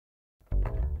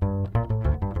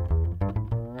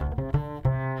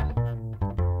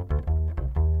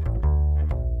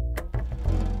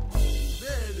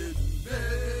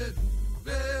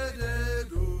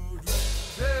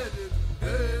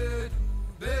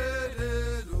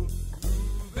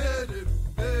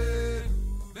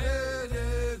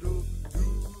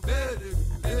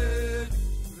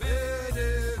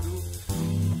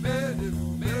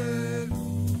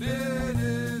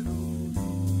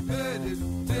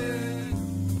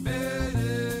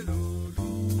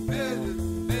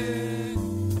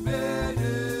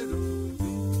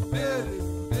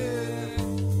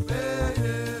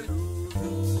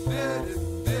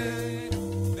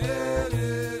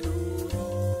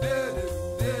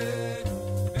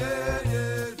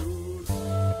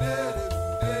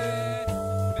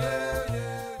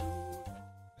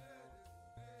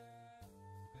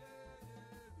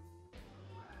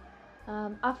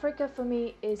Africa for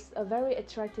me is a very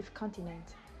attractive continent.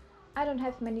 I don't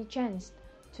have many chance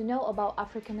to know about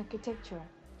African architecture.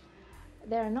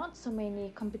 There are not so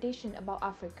many competition about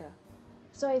Africa.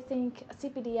 So I think a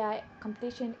CPDI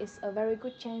competition is a very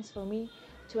good chance for me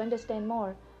to understand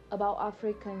more about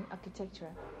African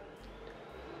architecture.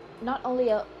 Not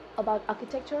only about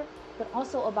architecture, but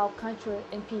also about culture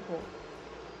and people.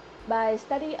 By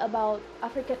studying about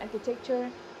African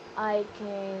architecture, I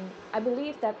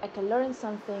believe that I can learn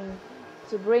something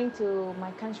to bring to my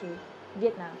country,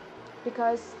 Vietnam,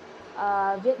 because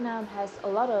Vietnam has a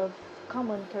lot of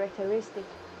common characteristics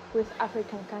with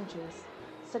African countries,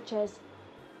 such as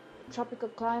tropical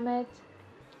climate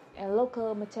and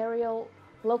local material,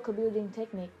 local building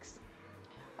techniques.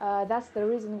 That's the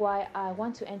reason why I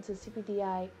want to enter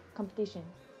CPDI competition.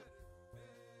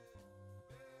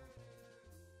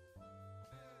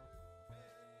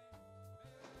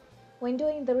 When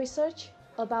doing the research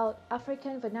about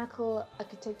African vernacular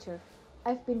architecture,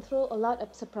 I've been through a lot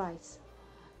of surprise.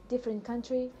 Different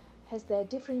country has their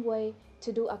different way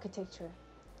to do architecture.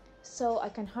 So I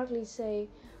can hardly say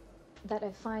that I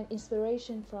find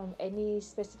inspiration from any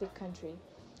specific country.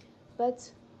 But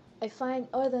I find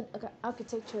urban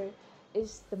architecture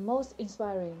is the most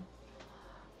inspiring.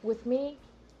 With me,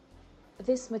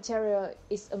 this material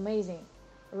is amazing.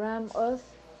 Ram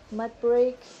earth, mud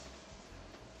brick.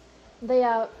 They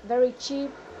are very cheap,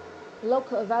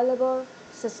 local available,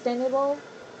 sustainable,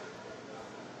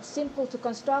 simple to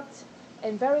construct,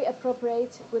 and very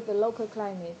appropriate with the local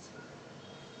climate.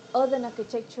 Urban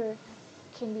architecture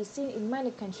can be seen in many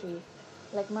countries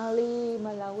like Mali,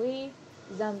 Malawi,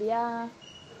 Zambia,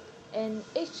 and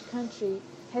each country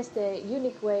has their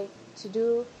unique way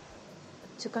to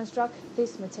construct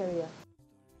this material.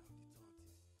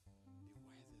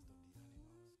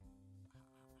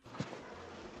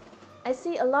 I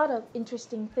see a lot of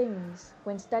interesting things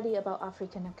when studying about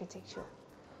African architecture.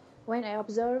 When I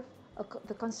observe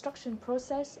the construction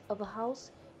process of a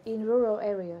house in rural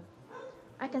area,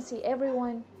 I can see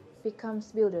everyone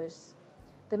becomes builders.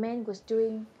 The man was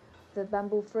doing the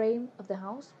bamboo frame of the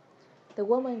house, the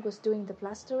woman was doing the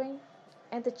plastering,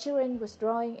 and the children was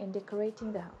drawing and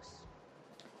decorating the house.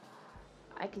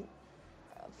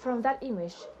 From that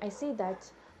image, I see that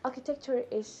architecture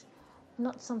is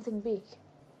not something big.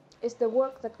 It's the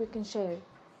work that we can share.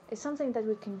 It's something that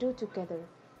we can do together.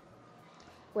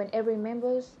 When every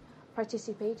member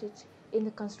participated in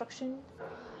the construction,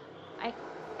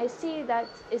 I see that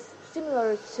it's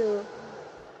similar to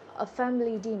a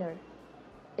family dinner.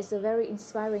 It's a very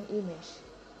inspiring image.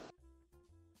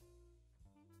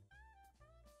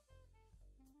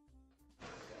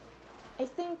 I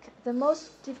think the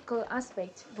most difficult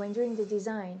aspect when doing the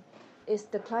design is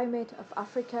the climate of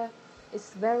Africa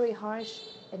is very harsh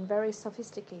and very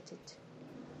sophisticated.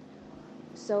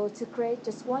 So to create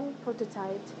just one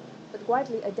prototype but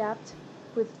widely adapt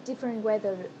with different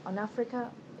weather on Africa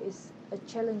is a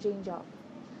challenging job.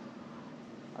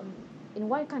 In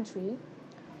one country,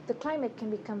 the climate can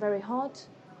become very hot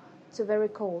to very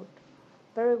cold,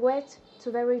 very wet to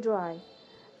very dry,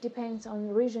 depends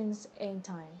on regions and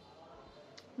time.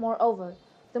 Moreover,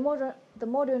 the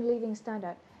modern living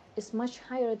standard is much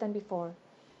higher than before,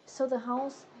 so the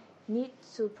house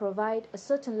needs to provide a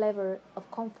certain level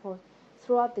of comfort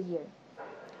throughout the year.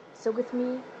 So with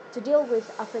me, to deal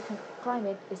with African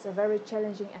climate is a very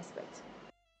challenging aspect.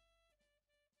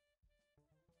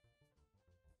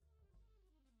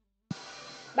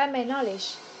 By my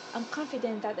knowledge, I'm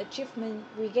confident that achievements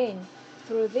we gain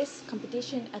through this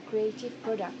competition are creative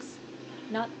products,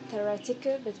 not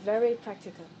theoretical but very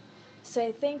practical. So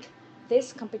I think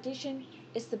this competition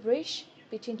is the bridge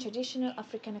between traditional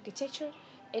African architecture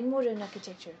and modern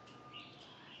architecture.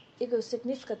 It will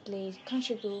significantly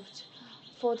contribute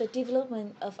for the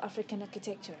development of African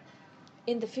architecture.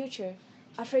 In the future,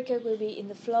 Africa will be in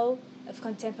the flow of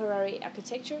contemporary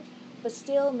architecture, but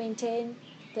still maintain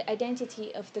the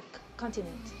identity of the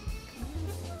continent.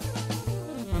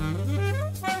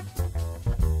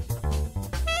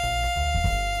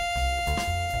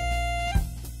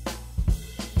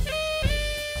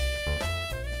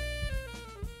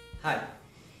 Hi,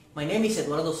 my name is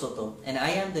Eduardo Soto and I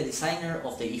am the designer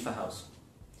of the IFA House.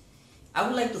 I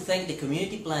would like to thank the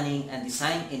Community Planning and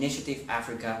Design Initiative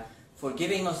Africa for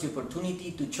giving us the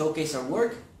opportunity to showcase our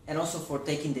work and also for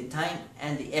taking the time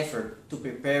and the effort to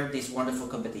prepare this wonderful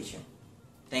competition.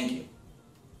 Thank you.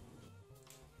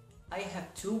 I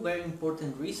have two very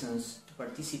important reasons to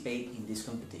participate in this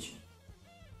competition.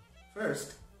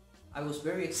 First, I was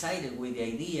very excited with the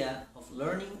idea of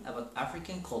learning about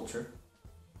African culture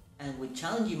and with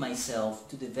challenging myself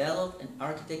to develop an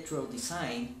architectural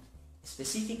design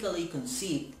specifically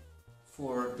conceived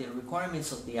for the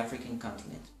requirements of the African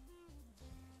continent.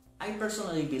 I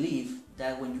personally believe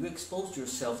that when you expose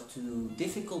yourself to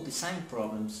difficult design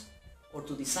problems or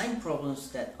to design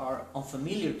problems that are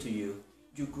unfamiliar to you,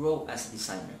 you grow as a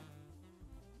designer.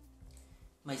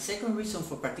 My second reason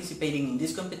for participating in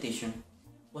this competition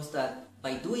was that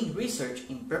by doing research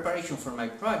in preparation for my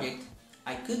project,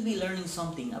 I could be learning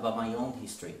something about my own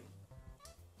history.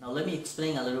 Now let me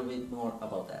explain a little bit more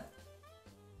about that.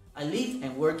 I live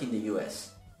and work in the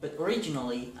US, but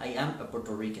originally I am a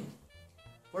Puerto Rican.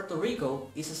 Puerto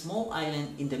Rico is a small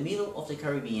island in the middle of the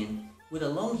Caribbean with a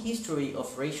long history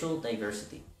of racial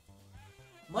diversity.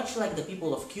 Much like the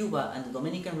people of Cuba and the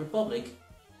Dominican Republic,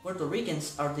 Puerto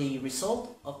Ricans are the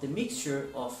result of the mixture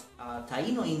of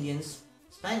Taino Indians,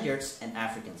 Spaniards, and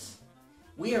Africans.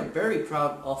 We are very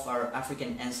proud of our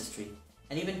African ancestry,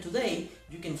 and even today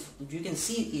you can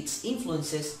see its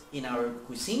influences in our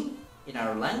cuisine, in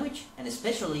our language, and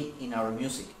especially in our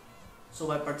music. So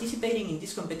by participating in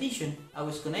this competition, I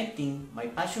was connecting my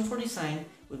passion for design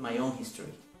with my own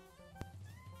history.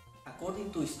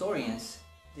 According to historians,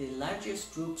 the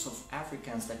largest groups of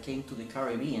Africans that came to the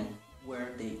Caribbean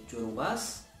were the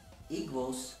Yorubas,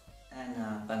 Igbos, and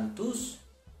Bantus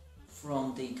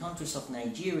from the countries of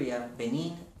Nigeria,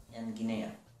 Benin, and Guinea.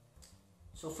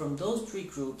 So from those three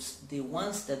groups, the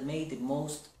ones that made the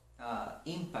most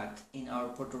impact in our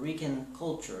Puerto Rican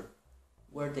culture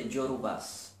were the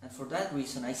Yorubas, and for that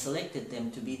reason I selected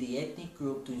them to be the ethnic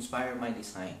group to inspire my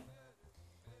design.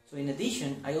 So in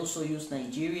addition, I also used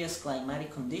Nigeria's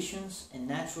climatic conditions and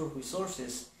natural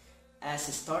resources as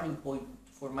a starting point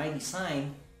for my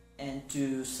design and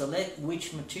to select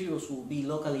which materials will be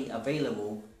locally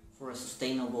available for a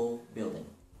sustainable building.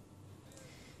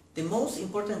 The most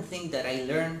important thing that I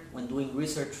learned when doing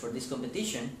research for this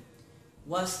competition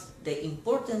was the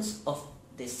importance of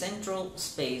the central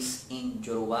space in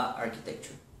Yoruba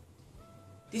architecture.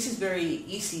 This is very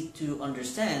easy to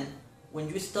understand when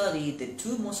you study the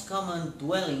two most common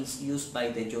dwellings used by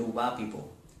the Yoruba people,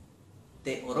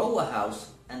 the Orowa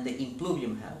house and the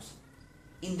Impluvium house.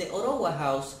 In the Orowa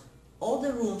house, all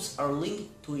the rooms are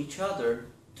linked to each other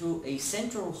through a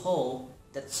central hall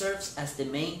that serves as the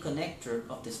main connector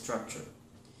of the structure.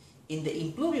 In the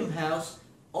Impluvium house,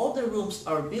 all the rooms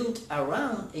are built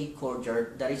around a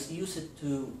courtyard that is used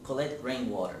to collect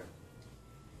rainwater.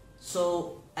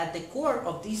 So at the core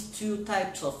of these two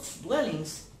types of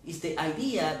dwellings is the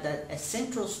idea that a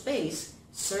central space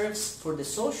serves for the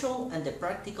social and the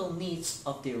practical needs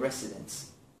of the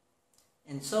residents.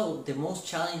 And so the most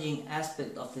challenging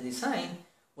aspect of the design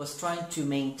was trying to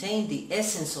maintain the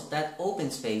essence of that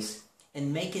open space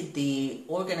and make it the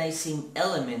organizing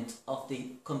element of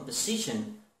the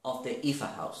composition of the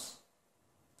IFA house.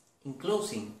 In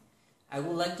closing, I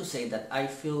would like to say that I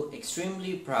feel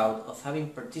extremely proud of having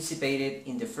participated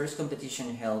in the first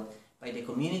competition held by the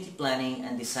Community Planning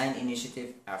and Design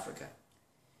Initiative Africa.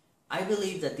 I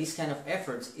believe that this kind of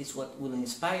efforts is what will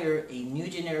inspire a new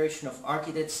generation of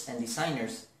architects and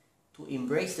designers to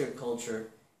embrace their culture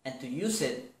and to use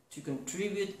it to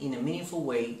contribute in a meaningful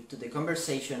way to the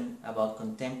conversation about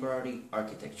contemporary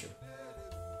architecture.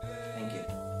 Thank you.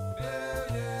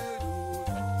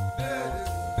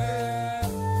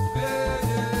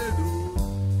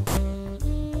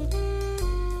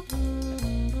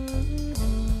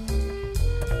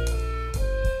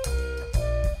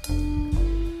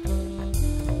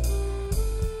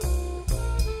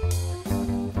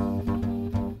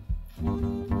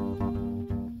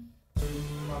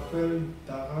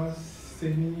 Je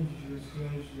suis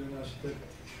un jeune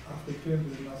architecte africain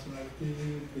de nationalité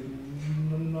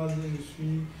béninoise. Je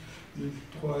suis le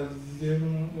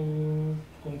troisième au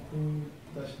concours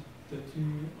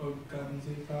d'architecture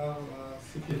organisé par la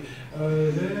CPDI.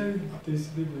 J'ai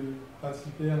décidé de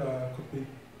participer à la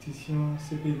compétition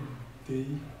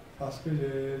CPDI parce que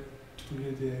j'ai trouvé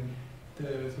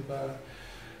intéressé par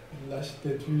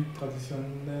l'architecture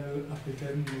traditionnelle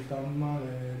africaine, notamment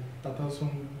les tatations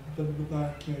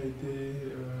qui ont été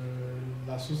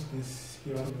la source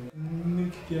d'inspiration.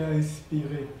 Qui a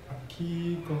inspiré,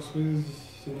 qui construisent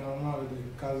généralement des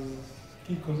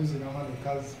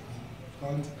cases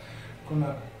grandes qu'on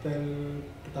appelle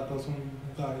tatations.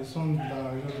 Ils sont de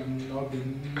la région du nord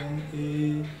Bénin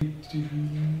et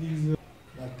utilisent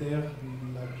la terre,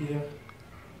 la pierre,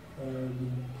 le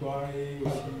bois et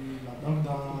aussi la bande.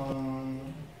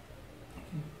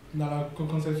 Dans la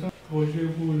conception du projet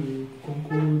pour le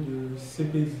concours de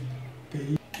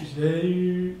CPDI, j'ai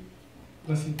eu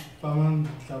principalement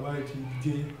d'avoir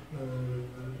étudié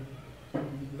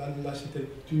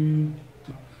l'architecture,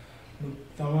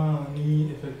 notamment en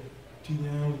effet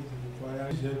étudiants ou de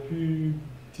voyage. J'ai pu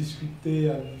discuter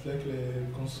avec les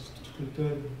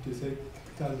constructeurs de cette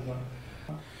case-là.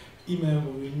 Il m'est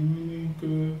revenu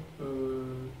que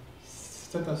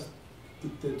cette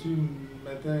architecture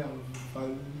mettait en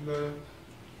valeur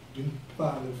d'une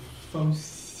part les formes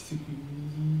circulaires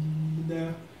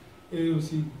et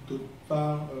aussi d'autre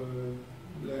part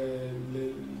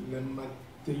les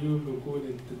matériaux locaux,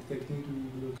 les techniques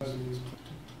locales de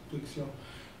construction.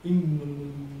 Il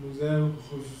nous est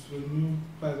revenu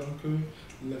par exemple que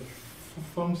les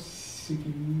formes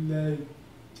circulaires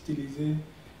utilisées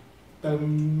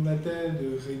permettaient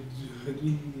de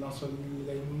réduire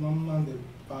l'ensoleillement des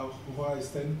parois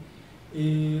externes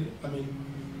et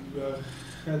améliorer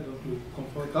donc le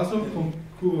confort. Grâce au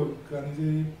concours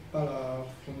organisé par la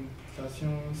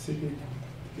Fondation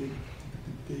CPDI,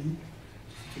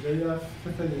 j'ai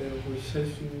fait des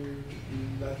recherches sur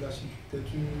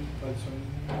l'architecture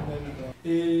traditionnelle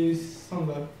et ça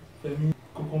nous a permis de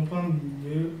comprendre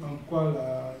mieux en quoi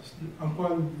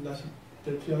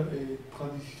l'architecture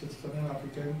traditionnelle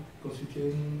africaine constitue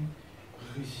une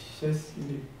richesse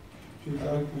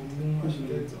inépuisable pour nous,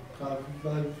 architectes.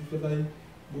 Travaille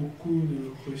beaucoup de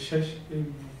recherches et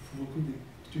beaucoup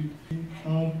d'études.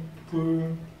 On peut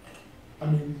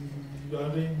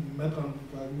améliorer, mettre en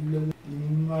valeur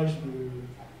l'image de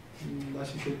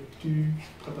l'architecture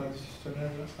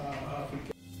traditionnelle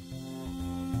africaine.